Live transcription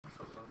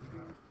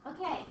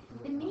Okay,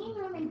 the mean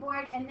room and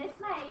board, and this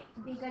might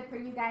be good for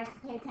you guys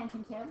to pay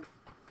attention to.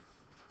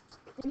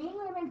 The mean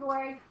room and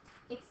board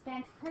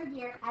expense per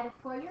year at a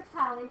four-year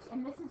college,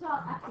 and this is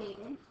all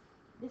updated.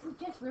 This is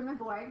just room and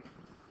board,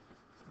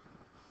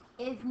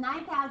 is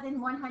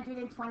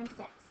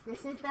 $9,126. This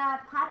is the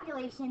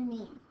population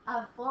mean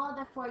of all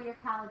the four-year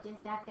colleges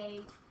that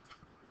they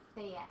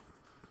asked.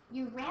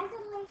 You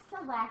randomly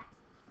select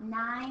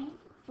 9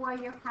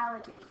 four-year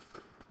colleges.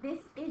 This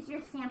is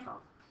your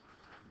sample.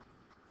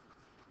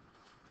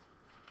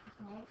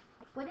 Okay.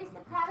 What is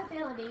the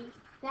probability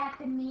that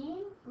the mean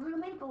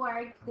room and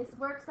board, this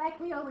works like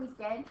we always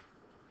did,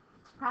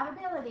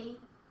 probability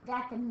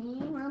that the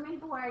mean room and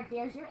board,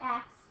 there's your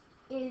X,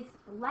 is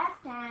less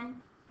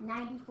than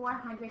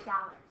 $9,400.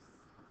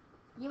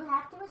 You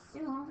have to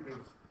assume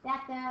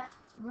that the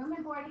room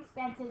and board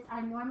expenses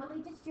are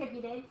normally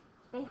distributed.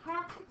 They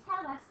have to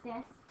tell us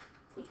this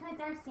because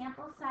our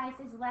sample size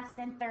is less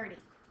than 30.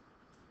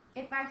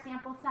 If our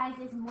sample size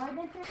is more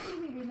than 50,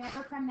 we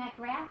remember from that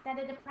graph that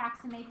it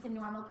approximates a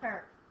normal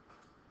curve.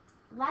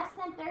 Less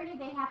than 30,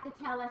 they have to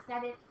tell us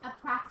that it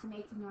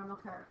approximates a normal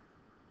curve.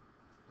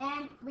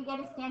 And we get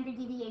a standard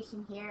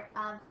deviation here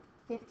of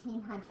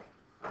 1,500.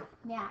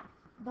 Now,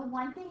 the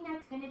one thing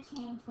that's going to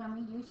change when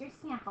we use your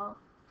sample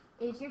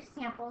is your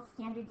sample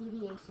standard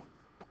deviation.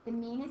 The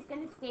mean is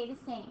going to stay the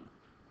same.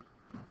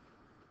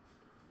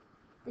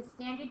 The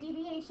standard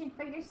deviation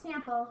for your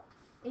sample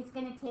is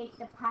going to take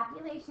the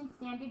population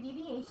standard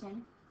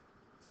deviation,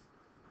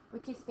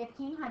 which is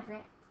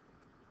 1,500,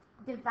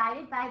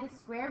 divided by the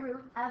square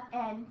root of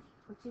n,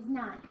 which is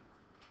 9.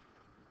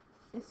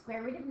 The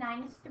square root of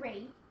 9 is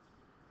 3,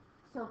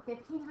 so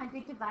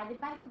 1,500 divided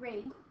by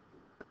 3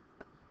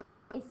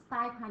 is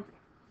 500.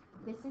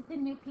 This is the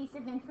new piece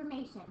of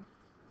information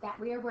that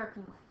we are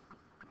working with.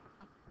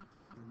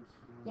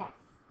 Yes?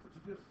 Did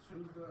you just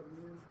choose that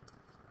mean?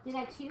 Did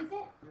I choose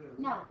it? Yeah,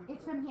 no,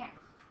 it's from here.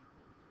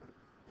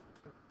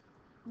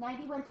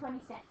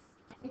 9126.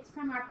 It's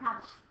from our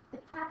problem. The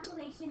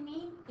population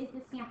mean is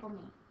the sample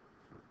mean.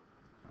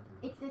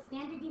 It's the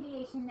standard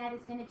deviation that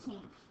is going to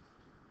change.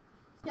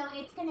 So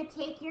it's going to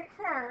take your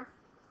curve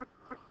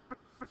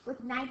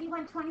with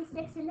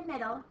 9126 in the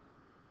middle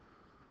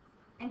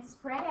and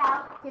spread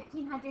out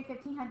 1,500,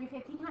 1,500,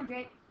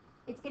 1,500.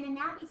 It's going to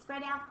now be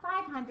spread out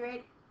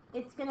 500.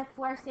 It's going to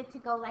force it to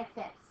go like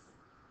this.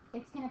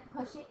 It's going to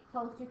push it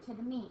closer to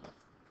the mean.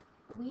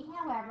 We,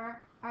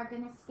 however, are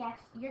going to sketch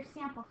your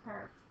sample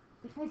curve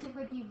because it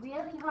would be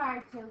really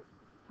hard to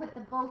put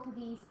the both of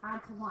these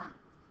onto one.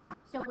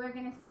 So we're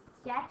going to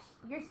sketch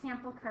your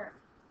sample curve.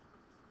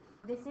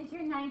 This is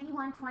your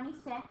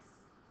 9126.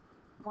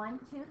 1,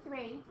 2,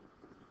 3.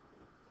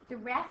 The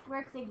rest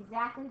works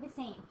exactly the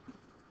same.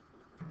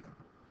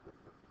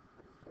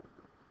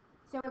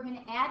 So we're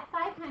going to add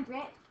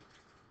 500,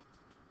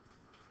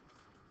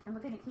 and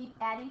we're going to keep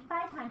adding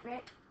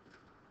 500,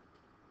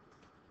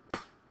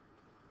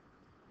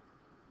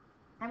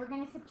 and we're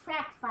going to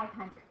subtract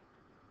 500.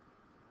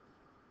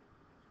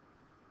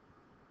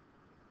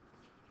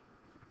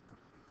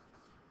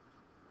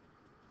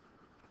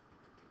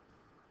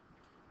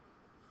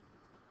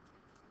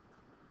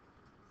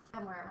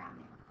 Somewhere around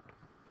there.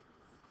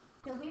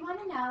 So we want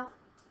to know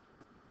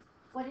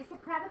what is the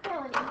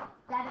probability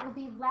that it will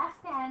be less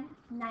than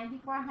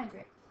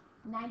 9,400.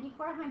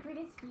 9,400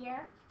 is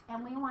here,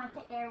 and we want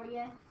the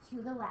area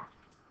to the left.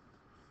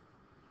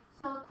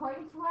 So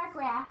according to our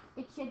graph,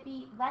 it should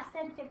be less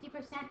than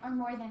 50% or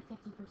more than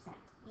 50%.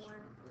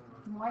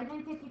 More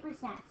than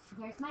 50%.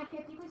 Here's my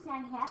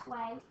 50%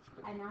 halfway,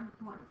 and I'm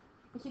more.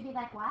 It should be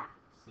like what?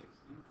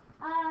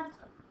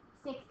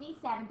 60,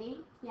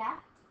 70, yeah,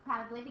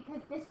 probably,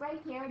 because this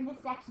right here in this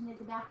section is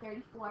about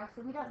 34,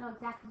 so we don't know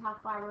exactly how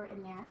far we're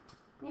in there.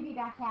 Maybe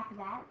about half of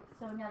that,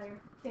 so another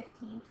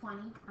 15,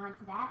 20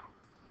 onto that.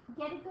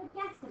 Get a good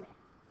guesstimate.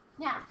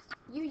 Now,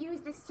 you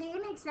use the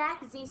same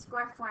exact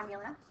z-score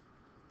formula.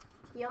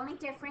 The only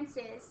difference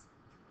is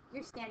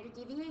your standard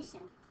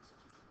deviation.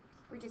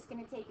 We're just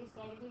going to take your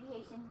standard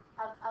deviation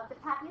of the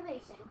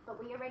population, but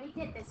we already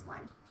did this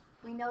one.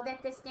 We know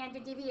that the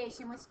standard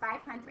deviation was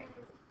 500.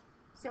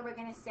 So we're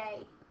going to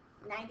say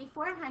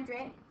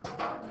 9,400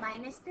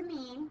 minus the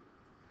mean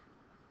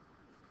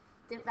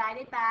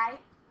divided by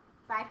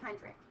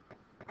 500.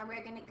 And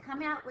we're going to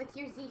come out with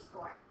your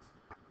z-score.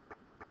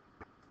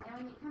 And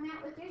when you come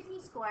out with your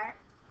z-score,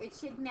 it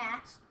should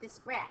match this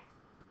graph.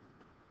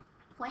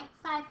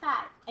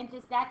 0.55. And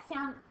does that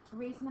sound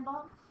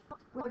reasonable?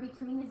 We're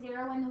between the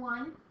 0 and the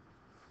 1.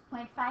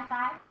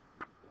 0.55.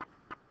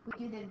 We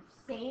do the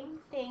same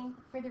thing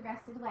for the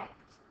rest of the way.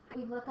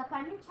 We look up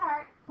on your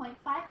chart,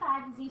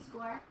 0.55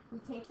 z-score. We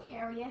take the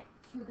area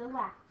to the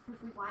left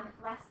because we want it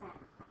less than.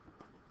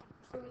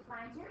 So we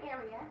find your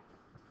area,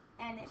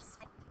 and it's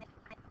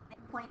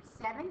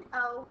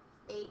 0.7088.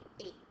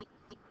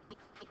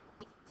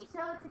 So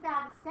it's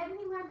about a 71%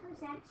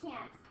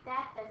 chance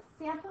that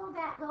the sample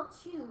that we'll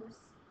choose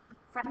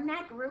from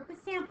that group of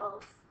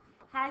samples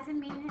has a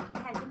mean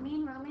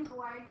room and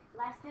board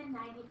less than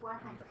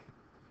 9,400.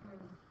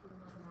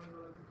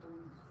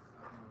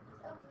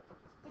 So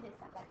it is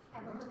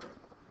something.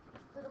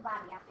 little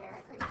body out there.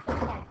 I couldn't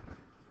see it.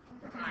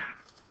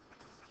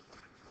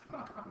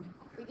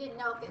 We didn't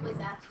know if it was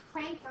a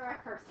prank or a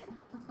person.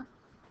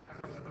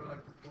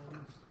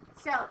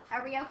 So,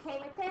 are we okay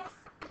with this?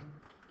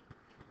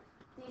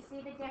 Do you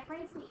see the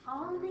difference? The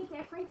only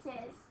difference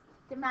is,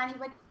 Damani,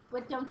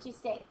 what don't you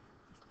see?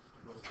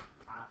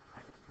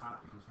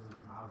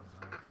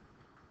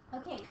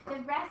 Okay, the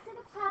rest of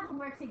the problem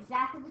works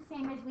exactly the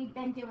same as we've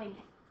been doing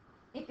it.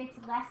 If it's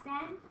less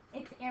than,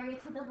 it's area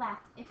to the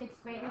left. If it's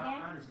greater than,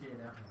 I understand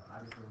that part. I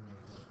just don't know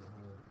what the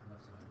whole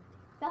left side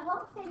is. the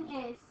whole thing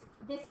is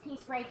this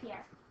piece right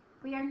here.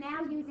 We are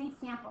now using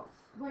samples.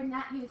 We're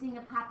not using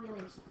a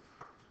population.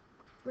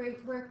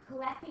 We're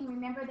collecting,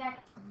 remember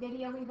that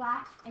video we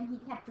watched and he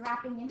kept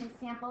dropping in his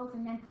samples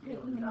and then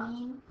taking the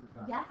mean?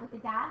 Yep, with the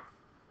dots.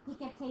 He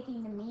kept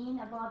taking the mean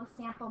of all the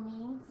sample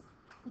means.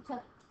 He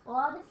took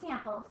all the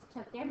samples,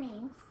 took their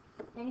means,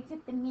 then he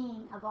took the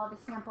mean of all the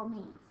sample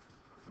means.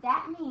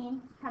 That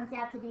mean comes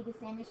out to be the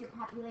same as your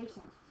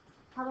population.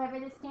 However,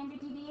 the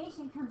standard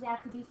deviation comes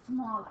out to be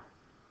smaller.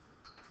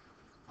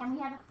 And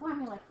we have a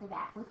formula for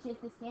that, which is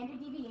the standard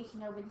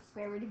deviation over the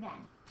square root of n.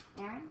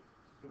 Aaron?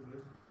 So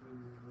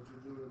basically, what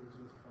you're doing is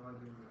just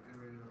finding the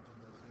area of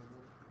that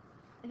sample.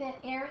 The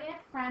area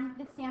from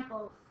the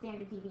sample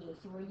standard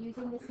deviation. We're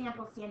using the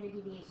sample standard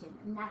deviation,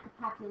 not the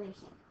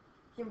population.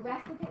 The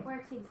rest of it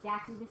works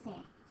exactly the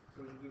same.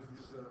 So you just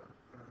use that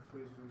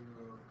equation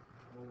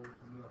whole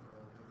enough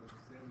of the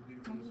standard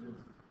deviation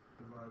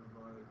divided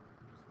by the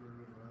square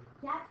root, right?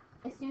 Yep.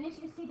 As soon as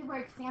you see the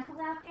word sample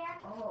out there,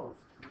 Oh.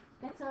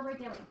 that's all we're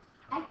doing.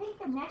 I think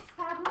the next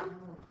problem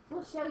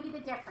will show you the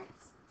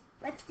difference.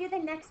 Let's do the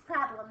next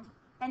problem,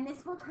 and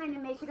this will kind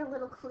of make it a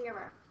little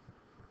clearer.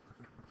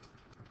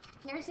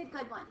 Here's a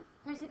good one.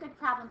 Here's a good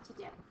problem to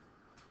do.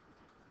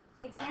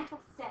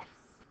 Example 6.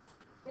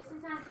 This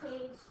is on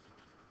page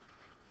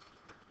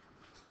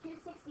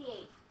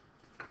 268.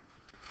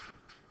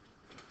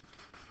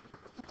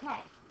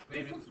 Okay.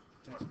 Maybe.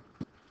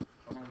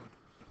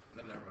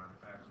 Never mind.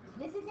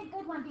 This is a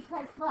good one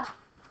because, look,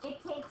 it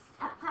takes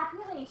a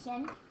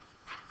population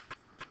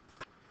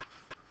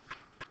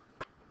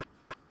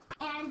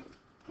and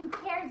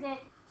compares it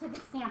to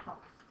the sample.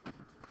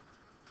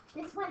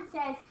 This one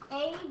says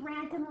A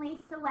randomly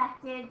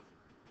selected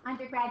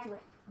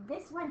undergraduate.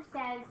 This one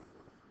says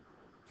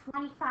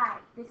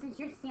 25. This is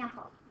your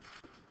sample.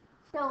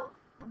 So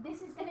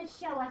this is going to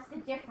show us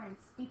the difference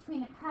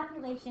between a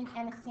population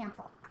and a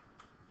sample.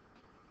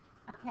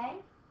 Okay?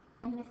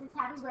 And this is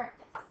how we work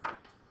this.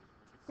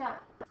 So,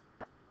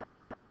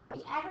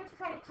 the average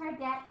credit card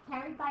debt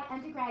carried by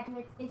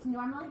undergraduates is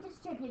normally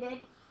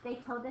distributed. They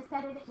told us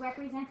that it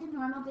represents a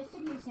normal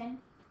distribution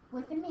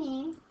with a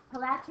mean.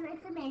 Pull out your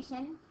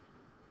information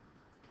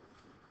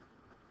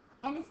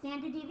and a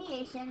standard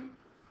deviation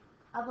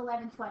of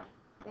 1120.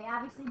 They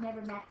obviously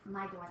never met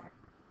my daughter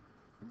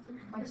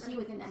when she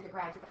was an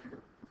undergraduate.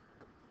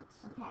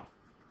 Okay.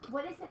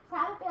 What is the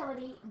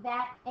probability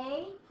that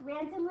a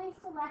randomly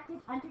selected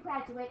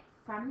undergraduate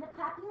from the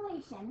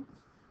population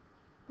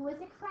who is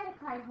a credit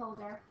card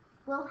holder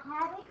will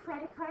have a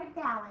credit card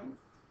balance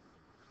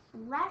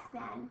less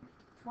than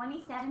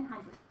 $2,700?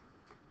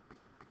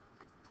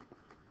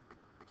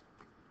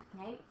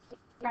 Okay,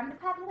 from the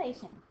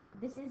population.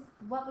 This is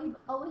what we've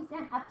always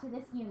done up to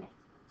this unit.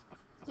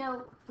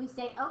 So we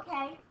say,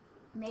 okay,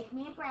 make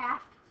me a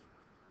graph.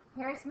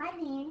 Here's my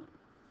mean.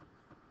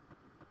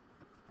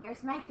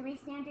 Here's my 3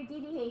 standard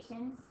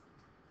deviations.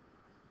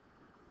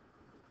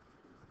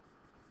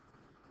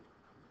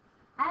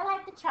 I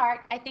like the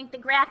chart. I think the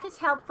graph is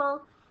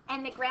helpful,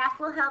 and the graph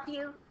will help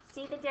you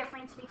see the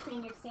difference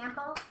between your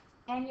sample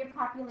and your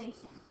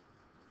population.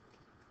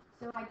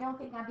 So I don't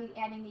think I'll be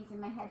adding these in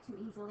my head too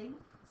easily.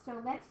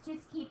 So let's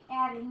just keep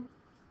adding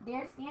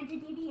their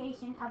standard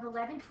deviation of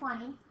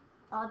 1120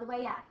 all the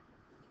way up.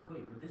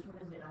 Wait, but this one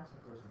isn't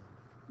asking for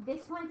something.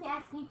 This one's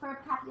asking for a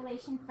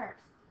population first,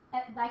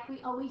 like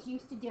we always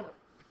used to do it.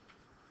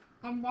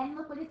 And then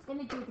look what it's going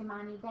to do,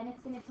 Damani. Then it's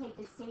going to take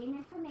the same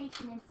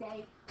information and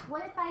say,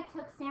 what if I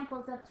took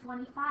samples of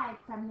 25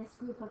 from this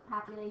group of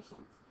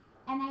populations?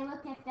 And I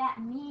looked at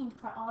that mean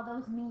for all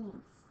those means.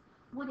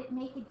 Would it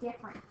make a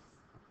difference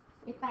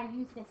if I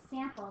use the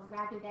sample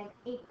rather than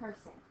a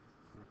person?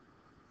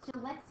 So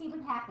let's see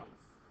what happens.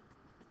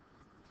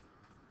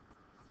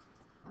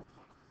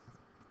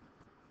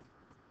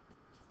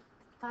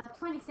 Okay.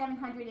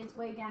 2,700 is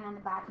way down on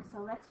the bottom,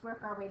 so let's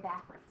work our way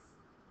backwards.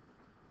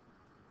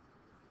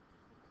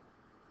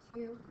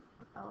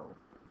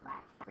 205.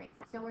 Great.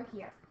 So we're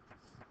here.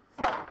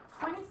 So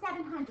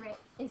 2,700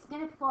 is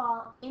going to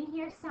fall in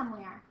here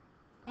somewhere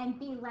and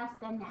be less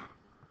than that.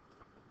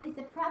 Is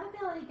the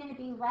probability going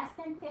to be less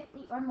than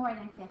 50 or more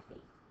than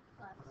 50?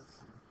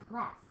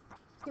 Less.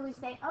 So we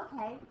say,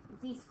 okay,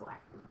 z-score.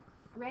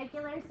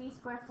 Regular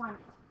z-score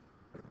formula.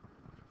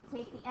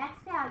 Take the x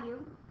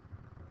value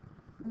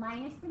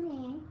minus the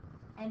mean,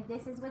 and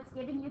this is what's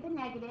giving you the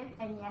negative,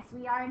 and yes,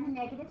 we are in the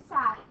negative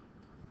side,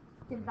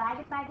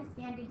 divided by the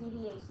standard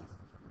deviation.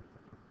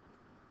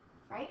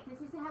 Right? This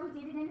is how we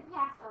did it in the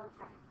past all the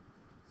time.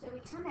 So we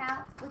come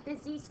out with the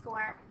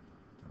z-score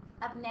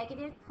of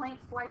negative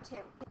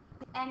 0.42.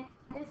 And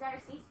does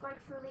our z-score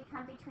truly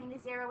come between the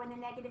 0 and the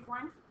negative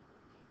 1?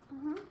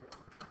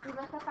 We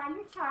look up on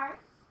your chart,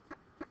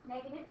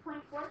 negative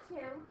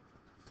 0.42,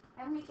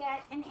 and we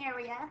get an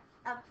area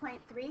of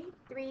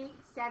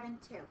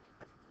 0.3372.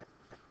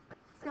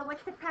 So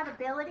what's the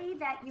probability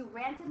that you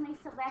randomly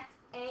select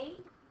a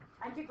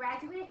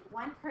undergraduate,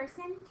 one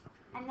person,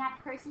 and that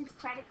person's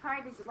credit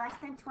card is less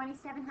than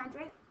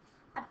 2,700?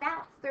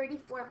 About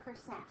 34%,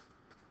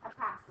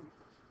 approximately.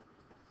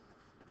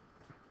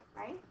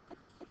 Right?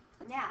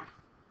 Now,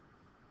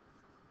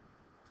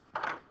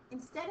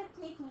 instead of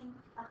taking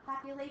a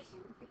population,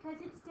 because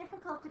it's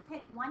difficult to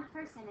pick one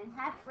person and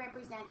have it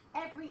represent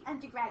every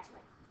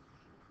undergraduate.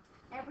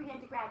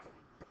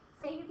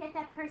 Say you get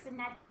that person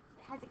that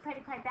has a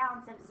credit card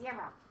balance of 0,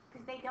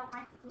 because they don't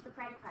like to keep a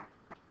credit card.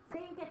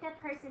 Say you get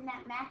that person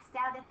that maxed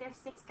out at their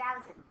 6,000.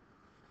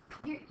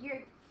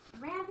 You're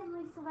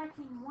randomly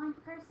selecting one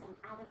person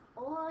out of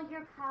all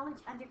your college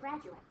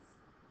undergraduates.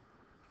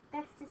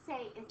 That's to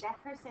say, is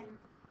that person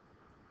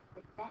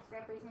the best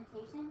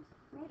representation?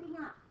 Maybe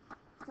not.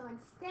 So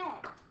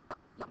instead,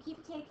 you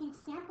keep taking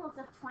samples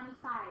of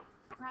 25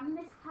 from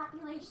this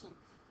population.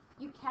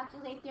 You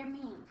calculate their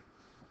mean.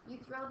 You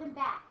throw them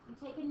back. You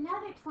take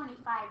another 25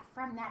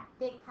 from that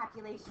big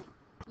population.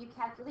 You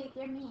calculate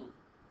their mean.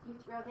 You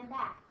throw them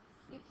back.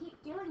 You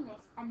keep doing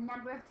this a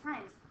number of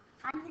times.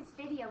 On his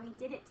video, he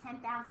did it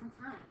 10,000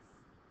 times.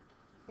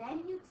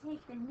 Then you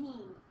take the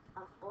mean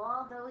of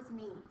all those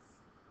means.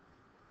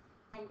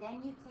 And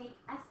then you take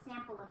a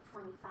sample of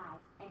 25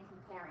 and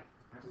compare it.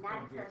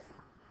 Not a person.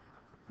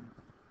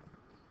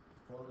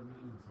 All the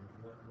means,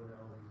 what do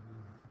all these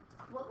mean?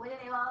 What do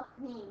they all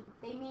mean?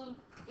 They mean,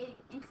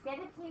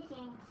 instead of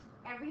taking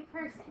every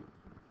person,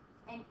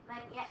 and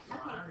like,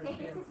 say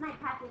this is my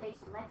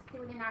population. Let's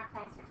do it in our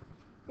classroom.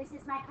 This is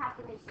my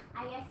population.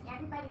 I ask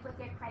everybody what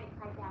their credit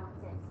card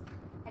balance is.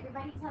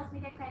 Everybody tells me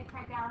their credit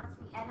card balance.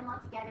 We add them all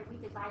together. We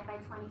divide by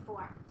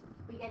 24.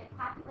 We get a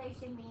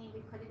population mean.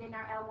 We put it in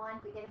our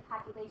L1. We get a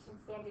population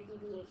standard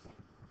deviation.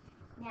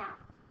 Now,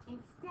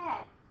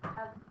 instead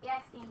of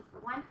asking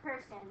one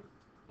person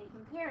and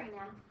comparing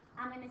them,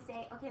 I'm going to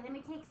say, okay, let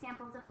me take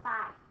samples of 5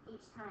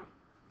 each time.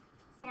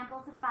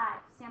 Samples of 5,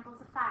 samples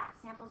of 5,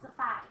 samples of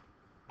 5.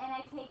 And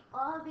I take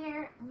all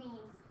their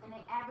means and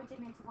I average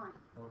them into 1.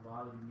 Well,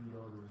 why would you need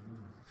all those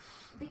means?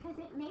 Because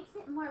it makes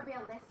it more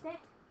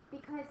realistic.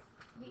 Because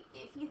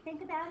if you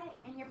think about it,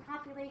 in your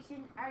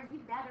population, are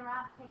you better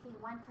off picking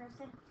one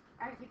person?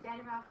 Or are you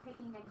better off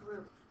picking a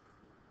group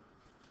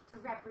to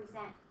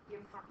represent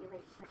your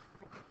population?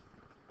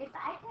 If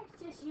I picked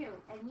just you,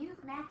 and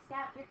you've maxed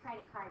out your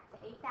credit card to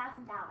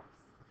 $8,000,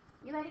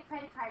 you had a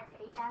credit card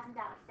for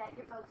 $8,000 that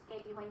your folks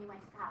gave you when you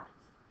went to college,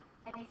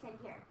 and they said,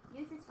 here,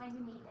 use this when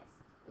you need this.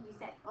 And you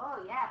said,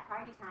 oh yeah,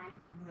 party time.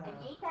 And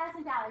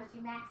 $8,000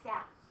 you maxed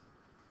out.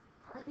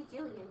 Look at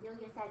Julia, and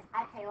Julia says,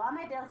 I pay all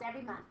my bills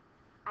every month.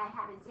 I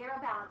have a 0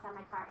 balance on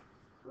my card.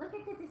 Look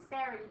at the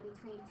disparity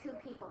between two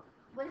people.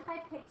 What if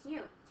I picked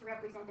you to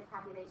represent the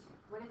population?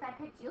 What if I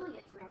picked Julia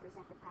to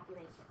represent the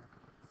population?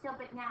 So,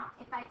 but now,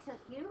 if I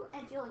took you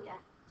and Julia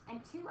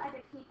and 2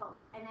 other people,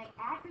 and I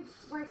averaged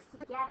words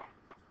together,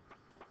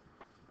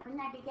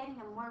 wouldn't I be getting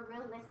a more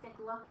realistic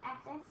look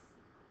at this?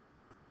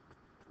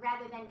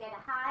 Rather than get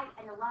a high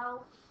and a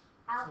low,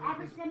 I'll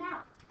average them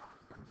out.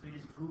 So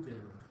you just group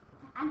them.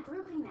 I'm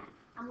grouping them.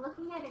 I'm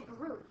looking at a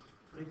group.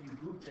 But if you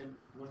group them,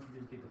 wouldn't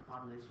you just get the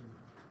population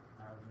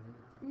average?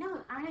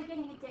 No, I'm not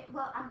getting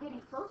I'm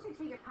getting closer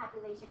to your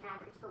population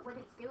average, but what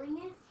it's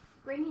doing is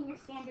bringing your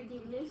standard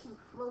deviation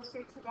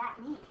closer to that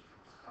mean.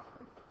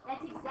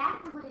 That's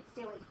exactly what it's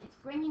doing. It's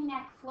bringing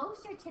that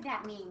closer to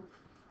that mean,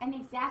 and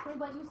exactly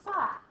what you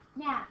saw.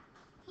 Now,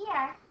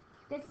 here,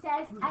 this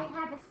says I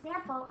have a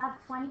sample of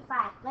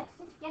 25. Let's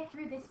just get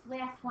through this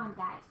last one,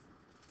 guys.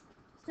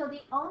 So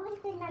the only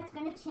thing that's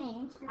going to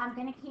change, I'm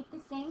going to keep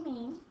the same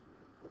mean.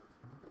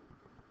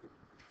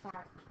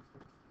 Sorry.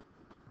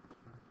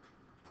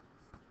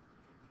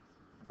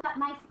 But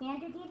my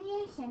standard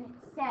deviation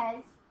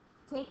says,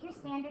 take your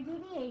standard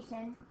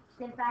deviation,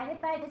 divide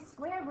it by the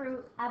square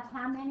root of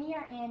how many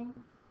are in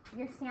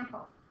your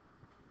sample.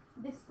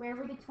 The square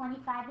root of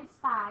 25 is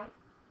 5.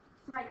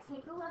 So I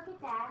take a look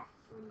at that.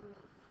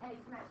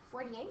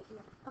 48?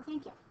 Oh,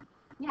 thank you.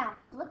 Now,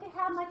 look at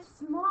how much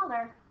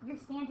smaller your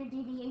standard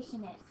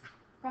deviation is,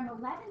 from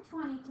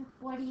 1120 to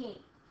 48.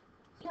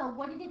 So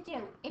what did it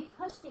do? It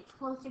pushed it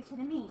closer to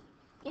the mean.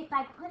 If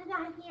I put it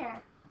on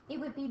here, it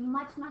would be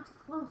much, much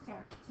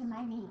closer to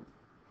my mean.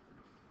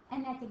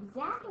 And that's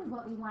exactly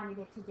what we wanted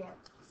it to do.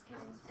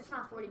 It's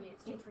not 48,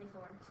 it's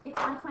 224. It's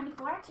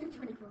 124?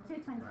 224.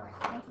 224,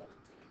 thank you.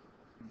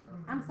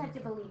 I'm such a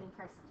believing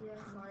person. Yeah,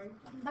 sorry.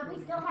 But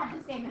we still have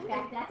the same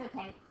effect, that's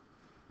okay.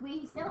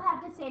 We still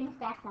have the same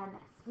effect on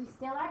this. We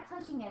still are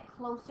pushing it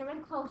closer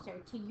and closer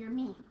to your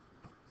mean.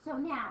 So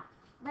now,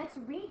 let's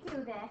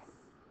redo this,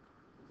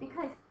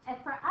 because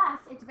for us,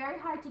 it's very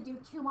hard to do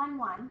 2 on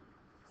 1.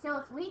 So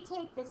if we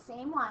take the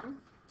same one,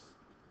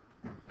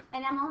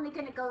 and I'm only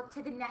going to go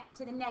to the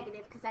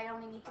negative, because I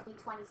only need to be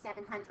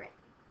 2,700.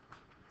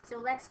 So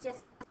let's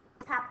just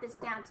top this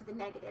down to the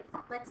negative.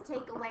 Let's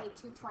take away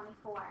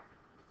 224.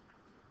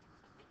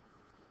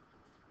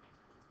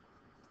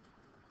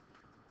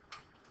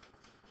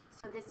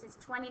 So this is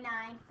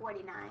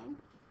 29.49.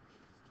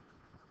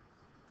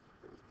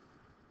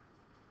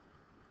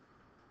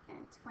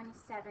 And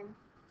 27.25.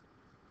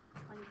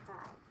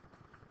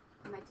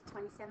 Am I to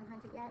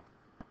 2,700 yet?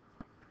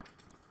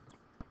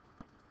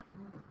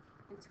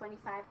 And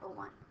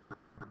 25.01.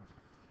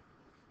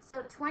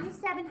 So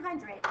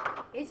 2,700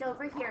 is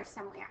over here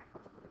somewhere.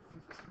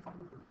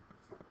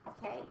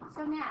 Okay,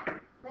 so now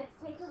let's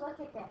take a look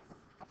at this.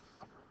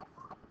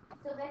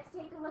 So let's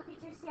take a look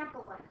at your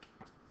sample one.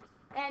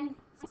 And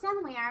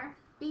somewhere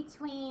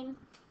between,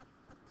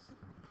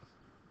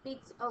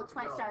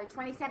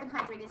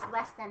 2,700 is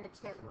less than the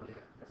 2.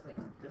 That's like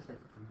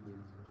 3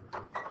 days.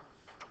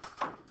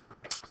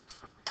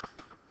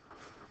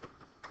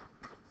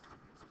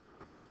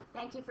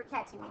 Thank you for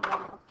catching me,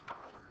 Daniel.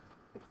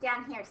 It's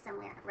down here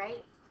somewhere,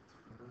 right?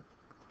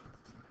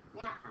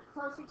 Yeah, I'm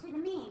closer to the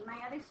mean. My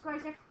other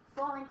scores are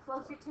falling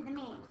closer to the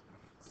mean.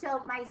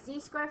 So my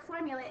z-score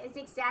formula is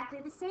exactly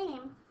the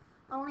same.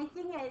 Only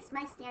thing is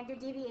my standard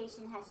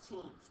deviation has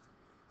changed.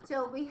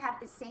 So we have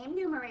the same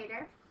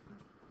numerator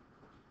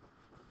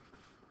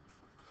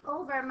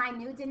over my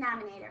new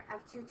denominator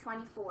of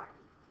 224.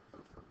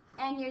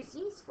 And your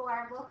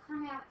z-score will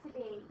come out to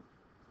be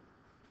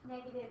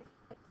negative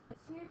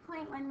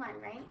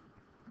 2.11, right?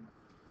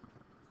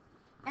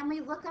 And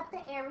we look up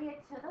the area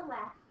to the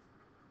left,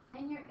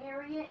 and your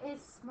area is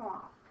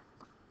small.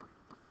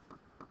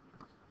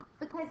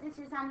 Because this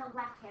is on the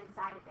left-hand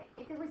side of it.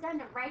 If it was on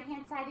the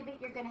right-hand side of it,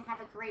 you're going to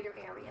have a greater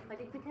area. But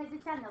because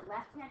it's on the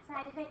left-hand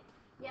side of it,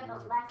 you have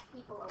a less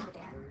people over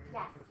there.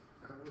 Yes.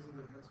 What was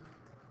the answer?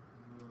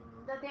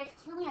 So there's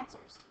 2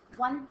 answers.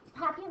 One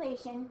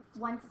population,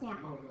 one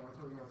sample. No, I'm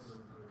talking about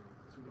the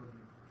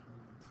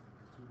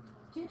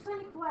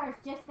 224 is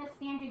just the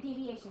standard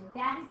deviation.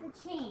 That is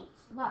the change.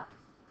 Look,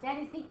 that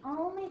is the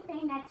only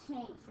thing that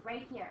changed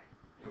right here.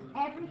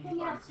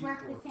 Everything else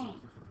worked the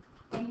same.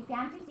 And you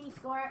found your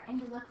z-score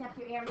and you looked up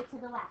your area to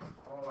the left.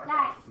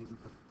 Guys,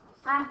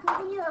 I'm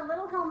giving you a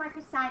little homework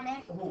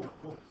assignment. hold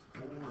on.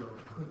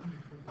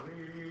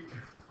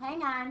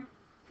 Hang on.